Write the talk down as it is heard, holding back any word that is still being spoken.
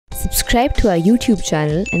Subscribe to our YouTube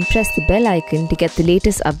channel and press the bell icon to get the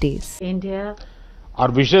latest updates. India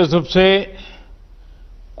और विशेष रूप से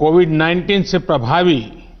कोविड-19 से प्रभावी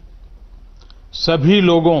सभी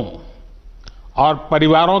लोगों और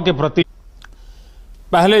परिवारों के प्रति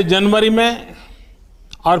पहले जनवरी में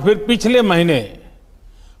और फिर पिछले महीने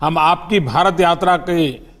हम आपकी भारत यात्रा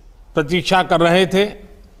की प्रतीक्षा कर रहे थे,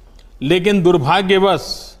 लेकिन दुर्भाग्यवश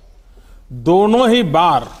दोनों ही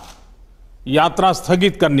बार यात्रा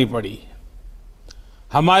स्थगित करनी पड़ी।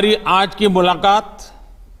 हमारी आज की मुलाकात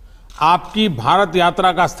आपकी भारत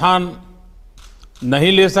यात्रा का स्थान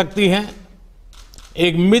नहीं ले सकती है।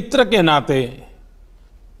 एक मित्र के नाते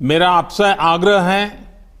मेरा आपसे आग्रह है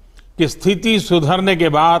कि स्थिति सुधरने के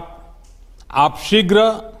बाद आप शीघ्र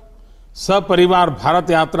सपरिवार भारत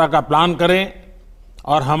यात्रा का प्लान करें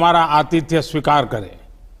और हमारा आतिथ्य स्वीकार करें।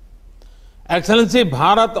 एक्सेलेंसी,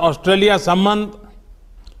 भारत ऑस्ट्रेलिया संबंध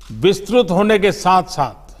विस्तृत होने के साथ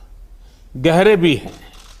साथ गहरे भी हैं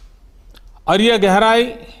और यह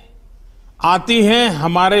गहराई आती है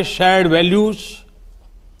हमारे shared values,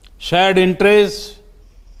 shared interest,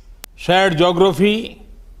 shared geography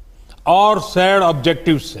और शेयर्ड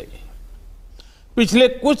ऑब्जेक्टिव्स से। पिछले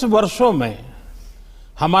कुछ वर्षों में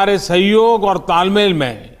हमारे सहयोग और तालमेल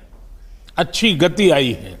में अच्छी गति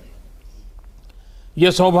आई है।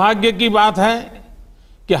 यह सौभाग्य की बात है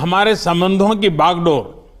कि हमारे संबंधों की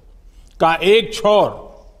बागडोर का एक छोर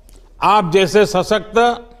आप जैसे सशक्त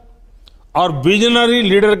और विजनरी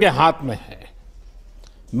लीडर के हाथ में है।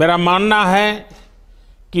 मेरा मानना है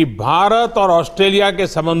कि भारत और ऑस्ट्रेलिया के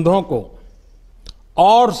संबंधों को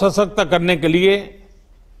और सशक्त करने के लिए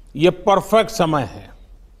यह परफेक्ट समय है,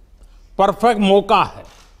 परफेक्ट मौका है।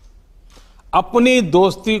 अपनी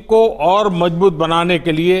दोस्ती को और मजबूत बनाने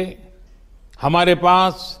के लिए हमारे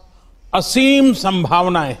पास असीम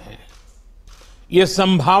संभावनाएं हैं। ये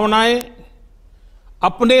संभावनाएं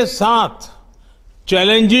अपने साथ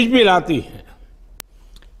चैलेंजेस भी लाती हैं।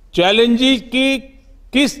 चैलेंजेस की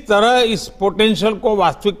किस तरह इस पोटेंशियल को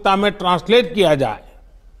वास्तविकता में ट्रांसलेट किया जाए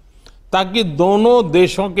ताकि दोनों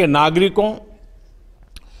देशों के नागरिकों,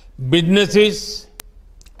 बिजनेसेस,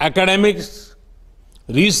 एकेडमिक्स,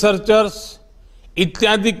 रिसर्चर्स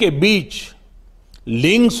इत्यादि के बीच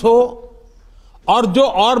लिंक्स हो और जो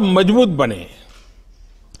और मजबूत बने।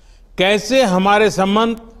 कैसे हमारे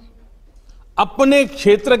संबंध अपने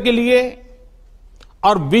क्षेत्र के लिए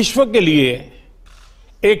और विश्व के लिए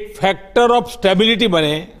एक फैक्टर ऑफ स्टेबिलिटी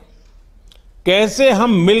बने। कैसे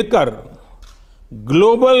हम मिलकर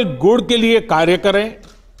ग्लोबल गुड के लिए कार्य करें,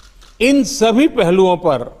 इन सभी पहलुओं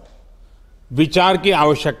पर विचार की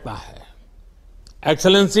आवश्यकता है।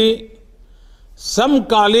 एक्सेलेंसी,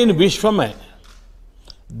 समकालीन विश्व में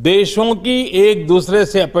देशों की एक दूसरे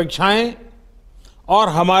से अपेक्षाएं और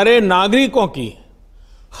हमारे नागरिकों की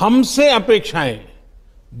हमसे अपेक्षाएं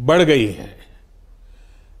बढ़ गई हैं।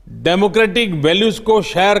 डेमोक्रेटिक वैल्यूज को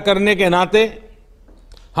शेयर करने के नाते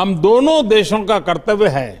हम दोनों देशों का कर्तव्य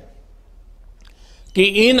है कि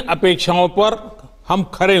इन अपेक्षाओं पर हम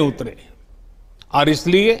खरे उतरे और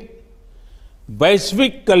इसलिए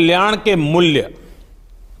वैश्विक कल्याण के मूल्य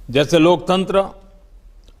जैसे लोकतंत्र,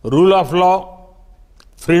 rule of law,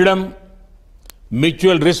 freedom,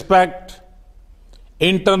 mutual respect,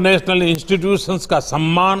 international institutions का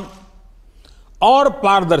सम्मान और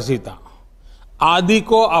पारदर्शिता आदि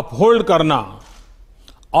को अपहोल्ड करना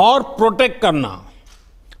और प्रोटेक्ट करना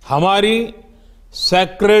हमारी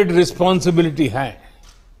सैक्रेड रिस्पॉन्सिबिलिटी है।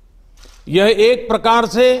 यह एक प्रकार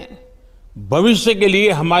से भविष्य के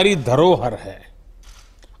लिए हमारी धरोहर है।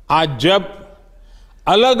 आज जब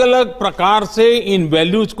अलग अलग प्रकार से इन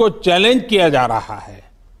वैल्यूज को चैलेंज किया जा रहा है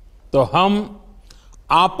तो हम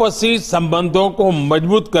आपसी संबंधों को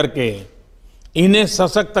मजबूत करके इन्हें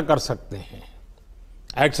सशक्त कर सकते हैं।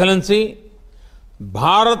 एक्सेलेंसी,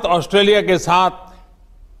 भारत ऑस्ट्रेलिया के साथ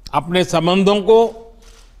अपने संबंधों को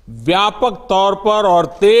व्यापक तौर पर और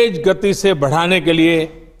तेज गति से बढ़ाने के लिए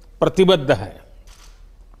प्रतिबद्ध है।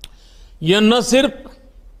 यह न सिर्फ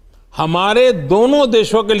हमारे दोनों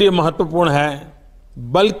देशों के लिए महत्वपूर्ण है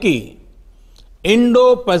बल्कि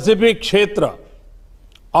इंडो पैसिफिक क्षेत्र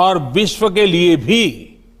और विश्व के लिए भी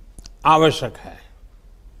आवश्यक है।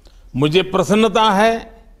 मुझे प्रसन्नता है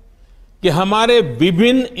कि हमारे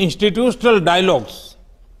विभिन्न इंस्टीट्यूशनल डायलॉग्स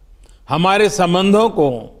हमारे संबंधों को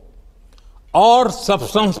और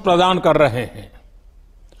सब्सटेंस प्रदान कर रहे हैं।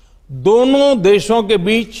 दोनों देशों के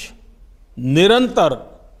बीच निरंतर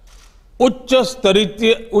उच्च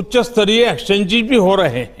स्तरीय एक्सचेंजेस भी हो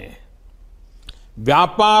रहे हैं।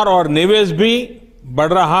 व्यापार और निवेश भी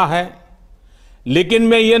बढ़ रहा है, लेकिन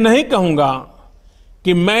मैं ये नहीं कहूंगा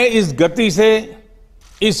कि मैं इस गति से,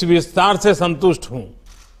 इस विस्तार से संतुष्ट हूं।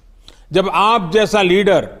 जब आप जैसा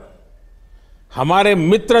लीडर हमारे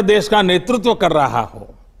मित्र देश का नेतृत्व कर रहा हो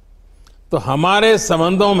तो हमारे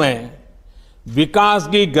संबंधों में विकास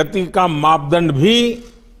की गति का मापदंड भी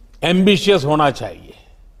एम्बिशियस होना चाहिए।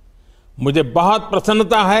 मुझे बहुत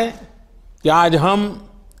प्रसन्नता है कि आज हम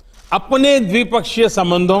अपने द्विपक्षीय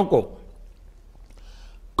संबंधों को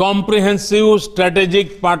कॉम्प्रिहेंसिव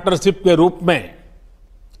स्ट्रेटेजिक पार्टनरशिप के रूप में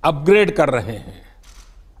अपग्रेड कर रहे हैं।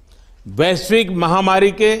 वैश्विक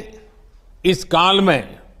महामारी के इस काल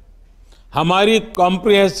में हमारी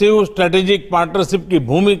कॉम्प्रिहेंसिव स्ट्रेटेजिक पार्टनरशिप की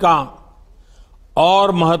भूमिका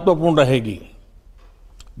और महत्वपूर्ण रहेगी।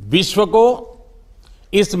 विश्व को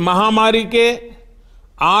इस महामारी के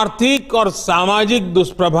आर्थिक और सामाजिक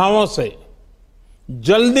दुष्प्रभावों से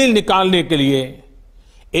जल्दी निकालने के लिए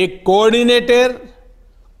एक कोऑर्डिनेटेड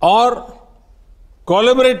और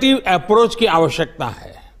कोलैबोरेटिव अप्रोच की आवश्यकता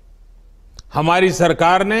है। हमारी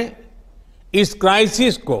सरकार ने इस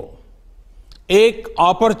क्राइसिस को एक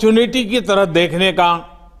अपॉर्चुनिटी की तरह देखने का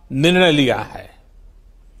निर्णय लिया है।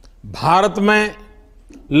 भारत में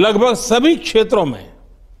लगभग सभी क्षेत्रों में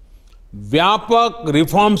व्यापक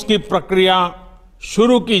रिफॉर्म्स की प्रक्रिया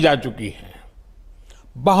शुरू की जा चुकी है।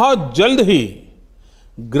 बहुत जल्द ही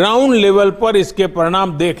ग्राउंड लेवल पर इसके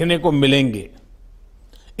परिणाम देखने को मिलेंगे।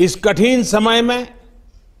 इस कठिन समय में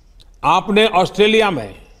आपने ऑस्ट्रेलिया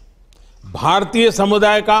में भारतीय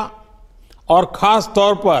समुदाय का और खास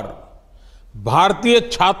तौर पर भारतीय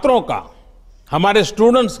छात्रों का, हमारे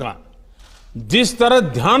स्टूडेंट्स का जिस तरह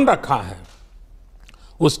ध्यान रखा है,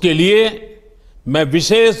 उसके लिए मैं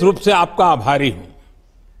विशेष रूप से आपका आभारी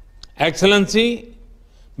हूं। एक्सेलेंसी,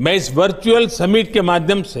 मैं इस वर्चुअल समिट के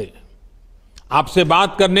माध्यम से आपसे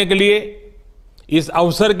बात करने के लिए, इस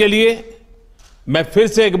अवसर के लिए मैं फिर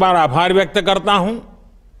से एक बार आभार व्यक्त करता हूं।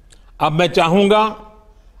 अब मैं चाहूंगा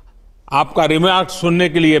आपका रिमार्क सुनने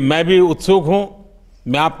के लिए मैं भी उत्सुक हूं।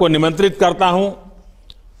 मैं आपको निमंत्रित करता हूं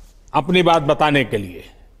अपनी बात बताने के लिए।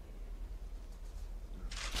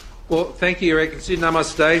 Well, thank you, Your Excellency.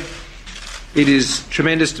 Namaste. It is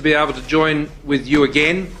tremendous to be able to join with you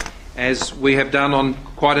again, as we have done on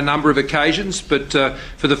quite a number of occasions, but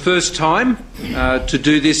for the first time to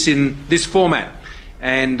do this in this format.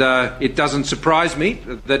 And it doesn't surprise me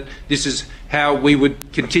that this is how we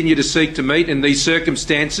would continue to seek to meet in these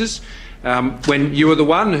circumstances, when you were the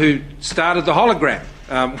one who started the hologram,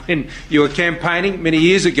 when you were campaigning many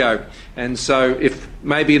years ago. And so if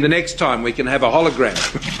maybe the next time we can have a hologram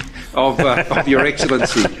of Your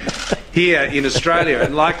Excellency here in Australia,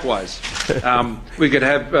 and likewise we could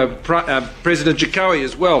have President Jokowi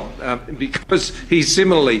as well, because he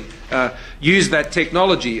similarly used that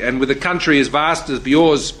technology, and with a country as vast as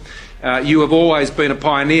yours, you have always been a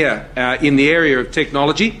pioneer in the area of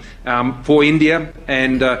technology for India,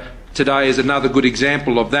 and today is another good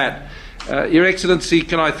example of that. Your Excellency,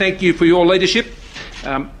 can I thank you for your leadership,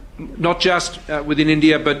 not just within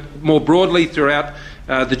India but more broadly throughout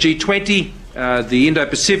the G20, the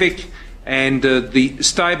Indo-Pacific, and the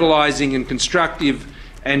stabilising and constructive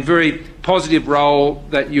and very positive role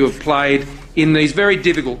that you have played in these very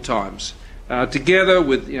difficult times. Together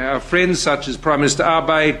with our friends such as Prime Minister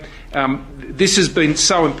Abe, this has been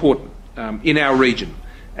so important in our region,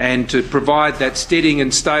 and to provide that steadying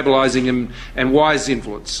and stabilising and wise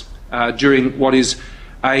influence during what is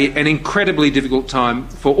an incredibly difficult time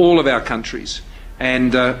for all of our countries.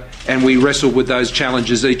 And we wrestle with those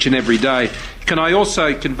challenges each and every day. Can I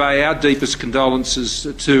also convey our deepest condolences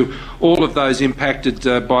to all of those impacted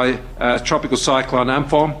by Tropical Cyclone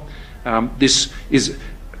Amphan. This is,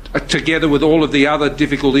 together with all of the other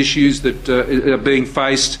difficult issues that are being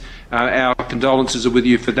faced, our condolences are with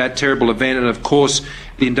you for that terrible event, and of course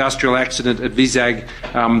the industrial accident at Vizag.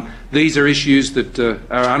 These are issues that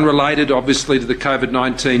are unrelated obviously to the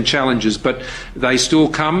COVID-19 challenges, but they still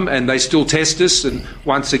come and they still test us, and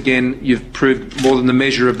once again you've proved more than the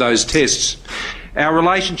measure of those tests. Our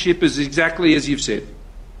relationship is exactly as you've said.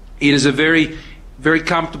 It is a very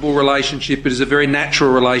comfortable relationship. It is a very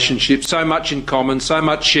natural relationship, so much in common, so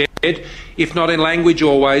much shared, if not in language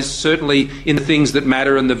always, certainly in the things that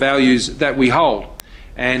matter and the values that we hold.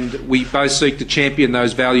 And we both seek to champion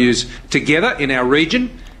those values together in our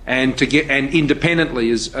region, and independently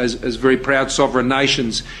as very proud sovereign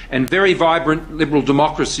nations and very vibrant liberal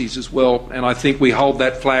democracies as well. And I think we hold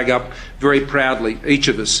that flag up very proudly, each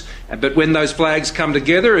of us. But when those flags come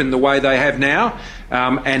together in the way they have now,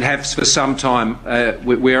 and have for some time,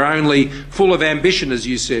 we're only full of ambition, as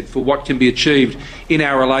you said, for what can be achieved in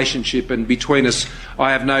our relationship. And between us,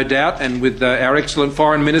 I have no doubt, and with our excellent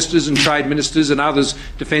foreign ministers and trade ministers and others,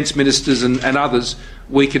 defence ministers and others,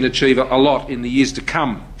 we can achieve a lot in the years to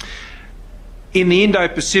come. In the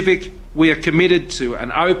Indo-Pacific, we are committed to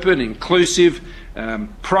an open, inclusive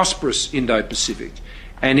prosperous Indo-Pacific.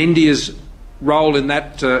 And India's role in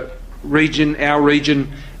that region, our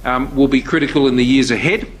region, will be critical in the years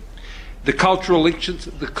ahead. The cultural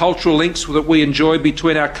links that we enjoy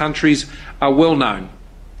between our countries are well known.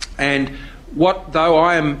 And what, though,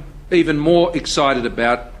 I am even more excited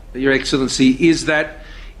about, Your Excellency, is that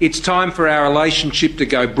it's time for our relationship to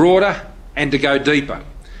go broader and to go deeper.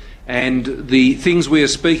 And the things we are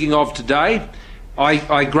speaking of today,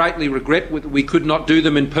 I greatly regret we could not do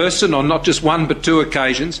them in person on not just one but two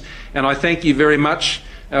occasions. And I thank you very much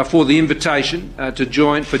for the invitation to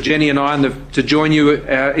join, for Jenny and I to join you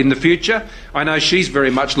in the future. I know she's very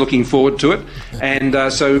much looking forward to it,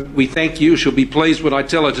 and so we thank you. She'll be pleased when I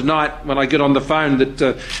tell her tonight, when I get on the phone, that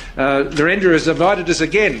Narendra has invited us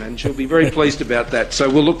again, and she'll be very pleased about that. So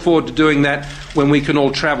we'll look forward to doing that when we can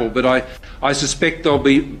all travel. But I suspect there'll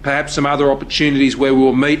be perhaps some other opportunities where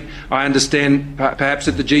we'll meet. I understand perhaps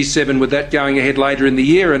at the G7 with that going ahead later in the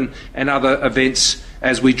year, and other events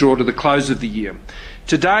as we draw to the close of the year.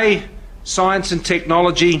 Today, science and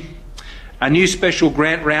technology, a new special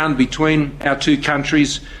grant round between our two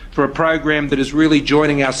countries for a program that is really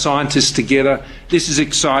joining our scientists together. This is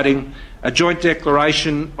exciting. A joint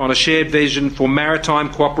declaration on a shared vision for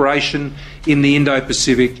maritime cooperation in the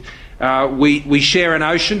Indo-Pacific. We share an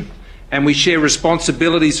ocean, and we share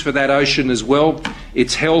responsibilities for that ocean as well.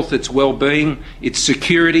 Its health, its well-being, its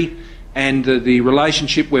security, and the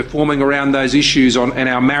relationship we're forming around those issues in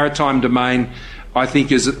our maritime domain, I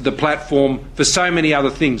think, is the platform for so many other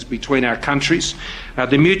things between our countries.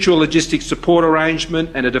 The mutual logistics support arrangement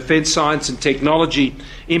and a defence science and technology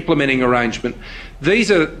implementing arrangement.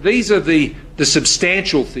 These are the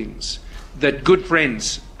substantial things that good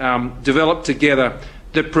friends develop together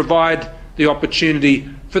that provide the opportunity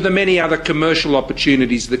for the many other commercial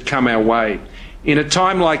opportunities that come our way. In a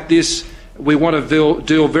time like this, we want to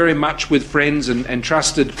deal very much with friends and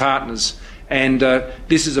trusted partners, and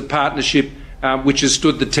this is a partnership which has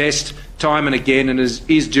stood the test time and again, and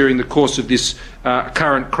is during the course of this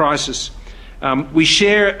current crisis. We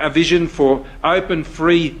share a vision for open,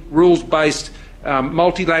 free, rules-based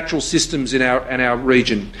multilateral systems in our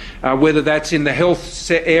region, whether that's in the health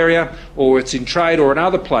area or it's in trade or in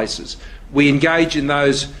other places. We engage in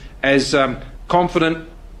those as confident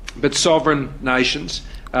but sovereign nations,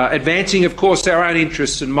 advancing, of course, our own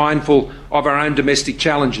interests and mindful of our own domestic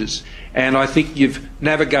challenges. And I think you've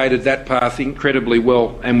navigated that path incredibly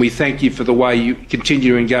well, and we thank you for the way you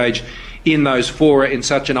continue to engage in those fora in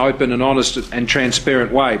such an open and honest and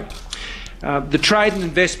transparent way. The trade and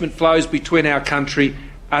investment flows between our country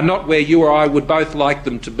are not where you or I would both like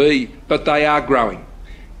them to be, but they are growing,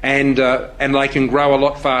 and they can grow a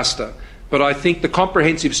lot faster. But I think the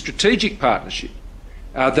comprehensive strategic partnership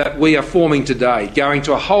that we are forming today, going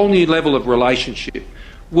to a whole new level of relationship,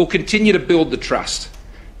 will continue to build the trust,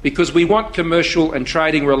 because we want commercial and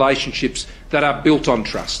trading relationships that are built on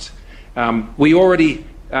trust. We already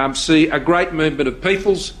see a great movement of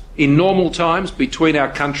peoples in normal times between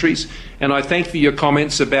our countries, and I thank for your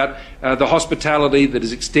comments about the hospitality that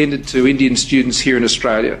is extended to Indian students here in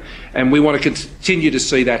Australia, and we want to continue to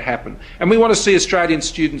see that happen. And we want to see Australian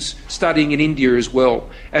students studying in India as well,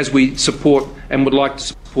 as we support and would like to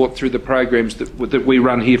support through the programs that we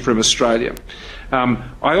run here from Australia.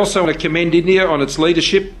 I also want to commend India on its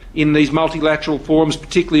leadership in these multilateral forums,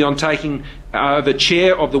 particularly on taking the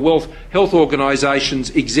chair of the World Health Organisation's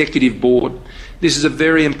executive board. This is a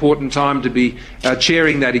very important time to be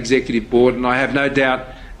chairing that executive board, and I have no doubt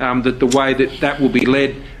that the way that will be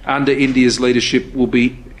led under India's leadership will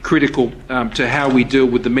be critical to how we deal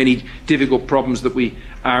with the many difficult problems that we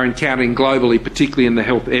are encountering globally, particularly in the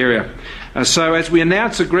health area. So as we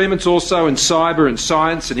announce agreements also in cyber and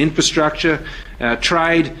science and infrastructure,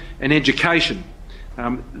 trade and education,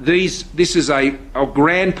 this is a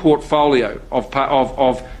grand portfolio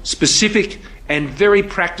of specific and very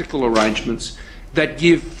practical arrangements that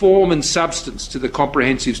give form and substance to the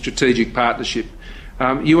comprehensive strategic partnership.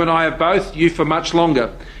 You and I have both, you for much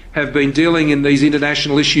longer, have been dealing in these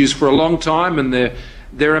international issues for a long time, and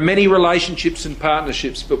there are many relationships and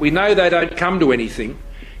partnerships, but we know they don't come to anything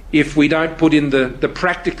if we don't put in the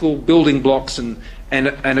practical building blocks and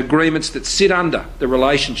agreements that sit under the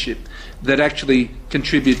relationship that actually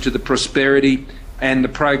contribute to the prosperity and the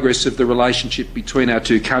progress of the relationship between our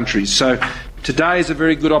two countries. So today is a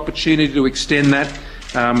very good opportunity to extend that.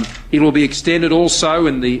 It will be extended also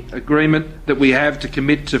in the agreement that we have to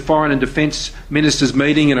commit to Foreign and Defence Ministers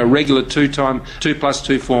meeting in a regular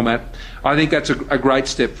 2+2 format. I think that's a great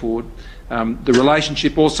step forward. The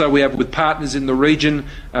relationship also we have with partners in the region,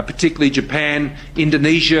 particularly Japan,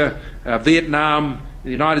 Indonesia, Vietnam,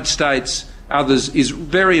 the United States, others, is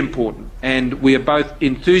very important and we are both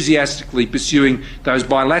enthusiastically pursuing those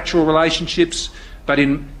bilateral relationships, but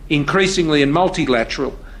increasingly in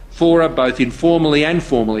multilateral fora, both informally and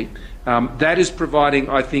formally. That is providing,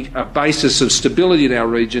 I think, a basis of stability in our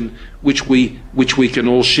region which we can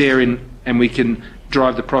all share in and we can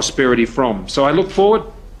drive the prosperity from. So I look forward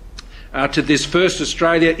to this first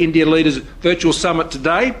Australia-India Leaders Virtual Summit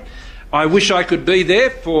today. I wish I could be there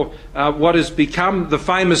for what has become the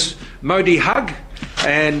famous Modi hug,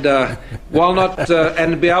 and while not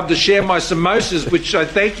and be able to share my samosas, which I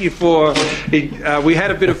thank you for. We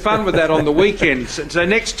had a bit of fun with that on the weekend. So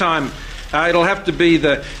next time it'll have to be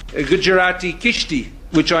the Gujarati Kishti,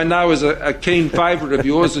 which I know is a keen favourite of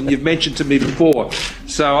yours, and you've mentioned to me before.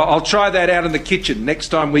 So I'll try that out in the kitchen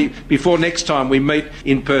before next time we meet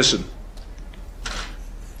in person.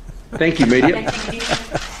 Thank you, media.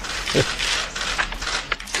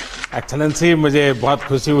 Excellency, मुझे बहुत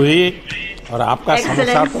खुशी हुई और आपका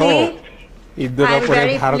समोसा तो इस दिनों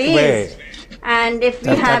पूरे भारत में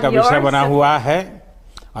चर्चा का विषय बना हुआ है।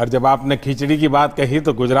 और जब आपने खिचड़ी की बात कही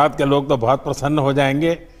तो गुजरात के लोग तो बहुत प्रसन्न हो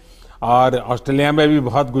जाएंगे, और ऑस्ट्रेलिया में भी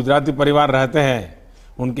बहुत गुजराती परिवार रहते हैं,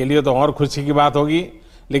 उनके लिए तो और खुशी की बात होगी।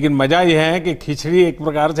 लेकिन मज़ा यह है कि खिचड़ी एक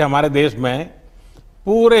प्रकार से हमारे देश में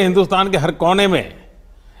पूरे हिंदुस्तान के हर कोने में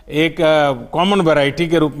एक कॉमन वैरायटी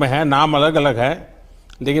के रूप में है, नाम अलग अलग है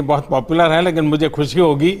लेकिन बहुत पॉपुलर है। लेकिन मुझे खुशी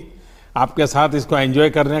होगी आपके साथ इसको एंजॉय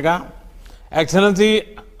करने का। एक्सेलेंसी,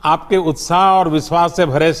 आपके उत्साह और विश्वास से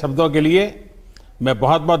भरे शब्दों के लिए मैं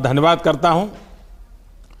बहुत बहुत धन्यवाद करता हूं।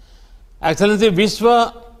 एक्सेलेंसी,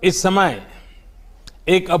 विश्व इस समय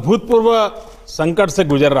एक अभूतपूर्व संकट से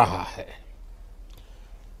गुजर रहा है।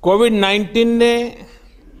 कोविड-19 ने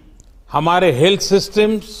हमारे हेल्थ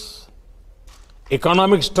सिस्टम्स,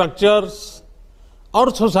 इकोनॉमिक स्ट्रक्चर्स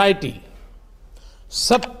और सोसाइटी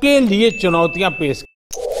सबके लिए चुनौतियां पेश